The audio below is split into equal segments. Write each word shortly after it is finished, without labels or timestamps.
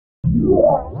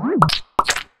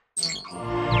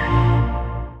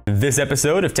This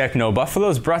episode of Techno Buffalo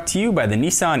is brought to you by the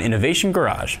Nissan Innovation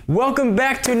Garage. Welcome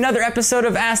back to another episode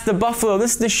of Ask the Buffalo.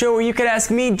 This is the show where you could ask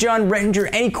me, John Rettinger,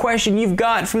 any question you've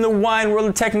got from the wide world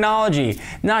of technology.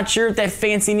 Not sure if that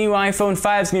fancy new iPhone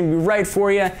 5 is going to be right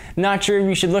for you. Not sure if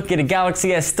you should look at a Galaxy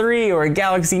S3 or a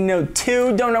Galaxy Note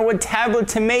 2. Don't know what tablet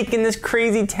to make in this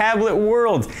crazy tablet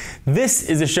world. This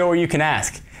is a show where you can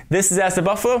ask. This is Ask the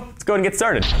Buffalo. Let's go ahead and get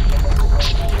started.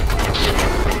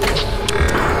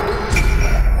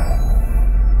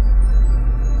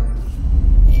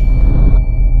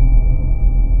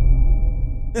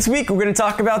 This week we're going to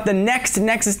talk about the next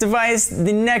Nexus device,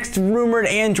 the next rumored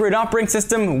Android operating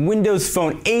system, Windows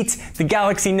Phone 8, the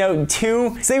Galaxy Note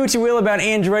 2. Say what you will about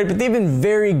Android, but they've been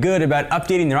very good about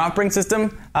updating their operating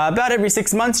system about every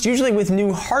 6 months, usually with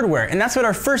new hardware. And that's what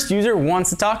our first user wants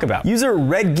to talk about. User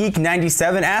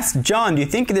RedGeek97 asks, John, do you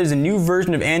think there's a new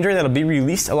version of Android that'll be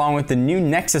released along with the new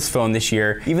Nexus phone this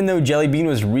year, even though Jelly Bean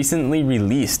was recently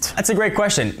released? That's a great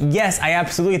question. Yes, I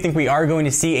absolutely think we are going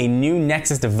to see a new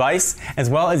Nexus device as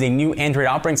well as a new Android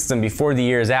operating system before the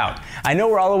year is out. I know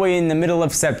we're all the way in the middle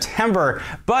of September,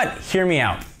 but hear me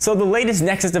out. So the latest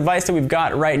Nexus device that we've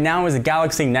got right now is a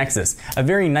Galaxy Nexus, a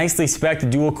very nicely spec'd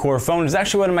dual-core phone. It's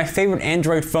actually one of my favorite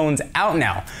Android phones out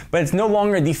now, but it's no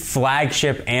longer the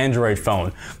flagship Android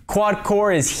phone.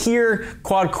 Quad-core is here,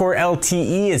 quad-core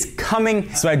LTE is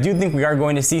coming, so I do think we are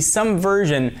going to see some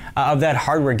version of that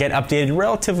hardware get updated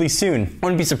relatively soon. I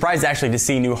wouldn't be surprised actually to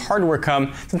see new hardware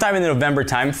come sometime in the November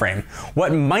timeframe.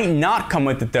 What might not come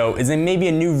with it though is maybe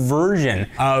a new version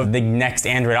of the next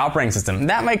Android operating system.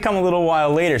 That might come a little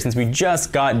while later since we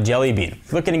just got Jelly Bean.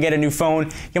 If you're looking to get a new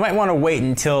phone, you might want to wait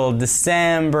until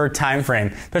December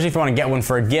timeframe, especially if you want to get one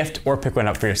for a gift or pick one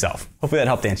up for yourself. Hopefully that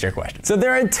helped answer your question. So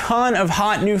there are a ton of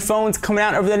hot new phones coming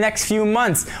out over the next few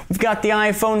months. We've got the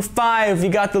iPhone 5,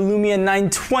 we've got the Lumia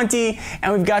 920,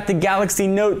 and we've got the Galaxy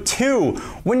Note 2.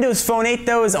 Windows Phone 8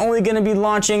 though is only going to be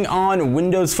launching on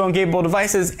Windows Phone capable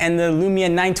devices, and the Lumia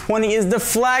 920 is the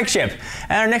flagship.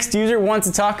 And our next user wants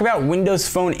to talk about Windows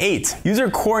Phone 8. User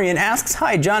Corian asks,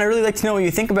 hi John, I'd really like to know what you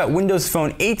think about Windows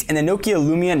Phone 8 and the Nokia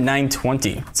Lumia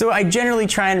 920. So I generally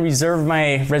try and reserve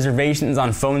my reservations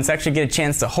on phones to actually get a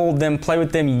chance to hold them, play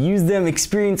with them, use them,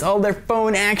 experience all their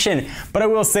phone action. But I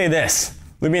will say this,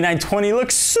 Lumia 920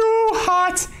 looks so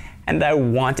hot and I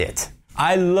want it.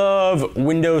 I love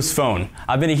Windows Phone.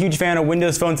 I've been a huge fan of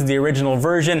Windows Phone since the original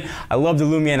version. I love the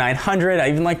Lumia 900. I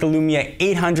even like the Lumia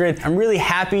 800. I'm really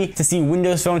happy to see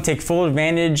Windows Phone take full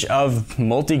advantage of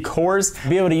multi-cores,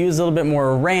 be able to use a little bit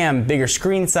more RAM, bigger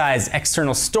screen size,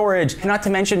 external storage, not to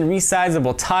mention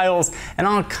resizable tiles and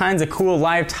all kinds of cool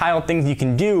live tile things you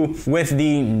can do with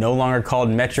the no longer called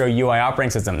Metro UI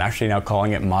operating system. I'm actually now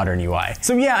calling it Modern UI.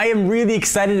 So yeah, I am really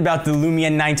excited about the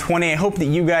Lumia 920. I hope that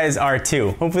you guys are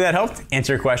too. Hopefully that helped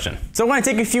answer your question. So I want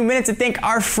to take a few minutes to thank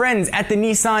our friends at the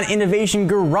Nissan Innovation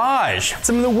Garage.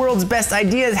 Some of the world's best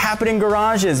ideas happen in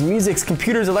garages, musics,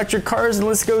 computers, electric cars, and the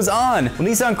list goes on. Well,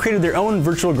 Nissan created their own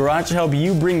virtual garage to help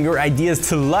you bring your ideas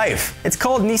to life. It's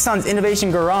called Nissan's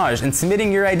Innovation Garage, and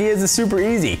submitting your ideas is super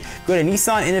easy. Go to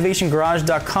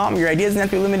nissaninnovationgarage.com. Your ideas don't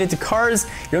have to be limited to cars.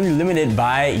 You're only limited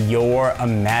by your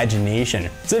imagination.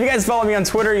 So if you guys follow me on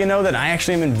Twitter, you know that I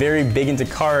actually am very big into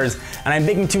cars, and I'm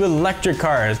big into electric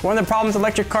cars. One of the problems with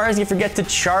electric cars, you forget to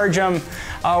charge them,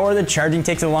 or the charging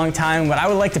takes a long time. What I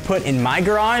would like to put in my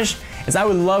garage is I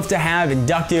would love to have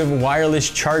inductive wireless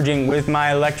charging with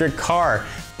my electric car.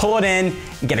 Pull it in,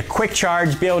 get a quick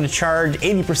charge, be able to charge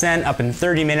 80% up in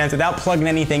 30 minutes without plugging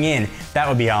anything in. That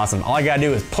would be awesome. All I gotta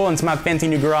do is pull into my fancy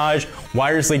new garage,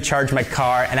 wirelessly charge my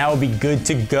car, and I will be good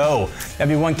to go. That'd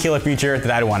be one killer feature that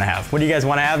I'd wanna have. What do you guys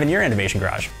wanna have in your innovation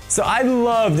garage? So I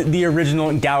loved the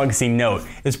original Galaxy Note.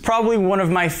 It's probably one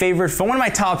of my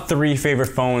top 3 favorite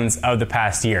phones of the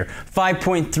past year.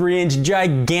 5.3-inch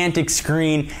gigantic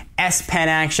screen, S Pen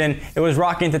action. It was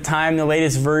rocking at the time, the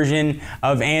latest version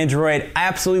of Android. I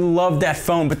absolutely loved that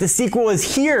phone, but the sequel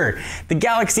is here. The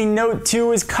Galaxy Note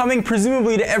 2 is coming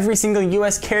presumably to every single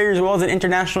US carrier as well as an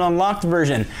international unlocked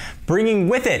version, bringing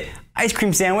with it ice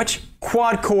cream sandwich,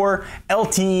 quad core,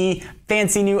 LTE,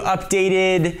 fancy new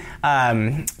updated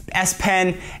S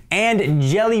Pen, and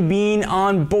Jelly Bean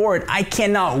on board. I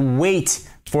cannot wait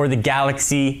for the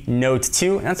Galaxy Note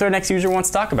 2. And that's what our next user wants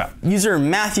to talk about. User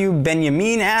Matthew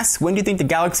Benjamin asks, when do you think the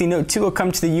Galaxy Note 2 will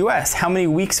come to the US? How many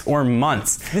weeks or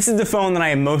months? This is the phone that I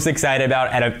am most excited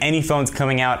about out of any phones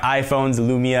coming out, iPhones,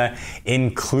 Lumia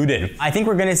included. I think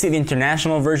we're going to see the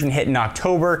international version hit in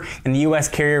October and the US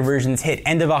carrier versions hit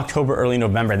end of October, early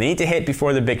November. They need to hit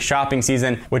before the big shopping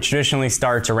season, which traditionally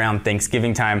starts around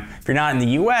Thanksgiving time. If you're not in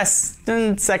the US,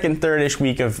 then second, third-ish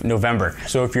week of November.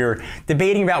 So if you're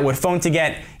debating about what phone to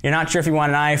get, you're not sure if you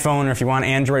want an iPhone or if you want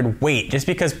Android, wait. Just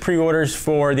because pre-orders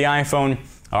for the iPhone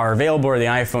are available or the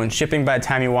iPhone shipping by the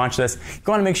time you watch this, you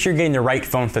want to make sure you're getting the right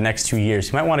phone for the next 2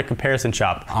 years. You might want to comparison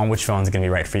shop on which phone is going to be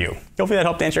right for you. Hopefully that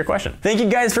helped answer your question. Thank you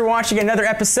guys for watching another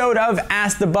episode of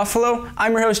Ask the Buffalo.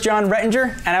 I'm your host, John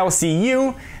Rettinger, and I will see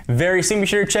you very soon. Be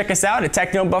sure to check us out at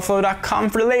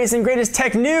technobuffalo.com for the latest and greatest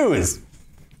tech news.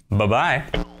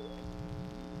 Bye-bye.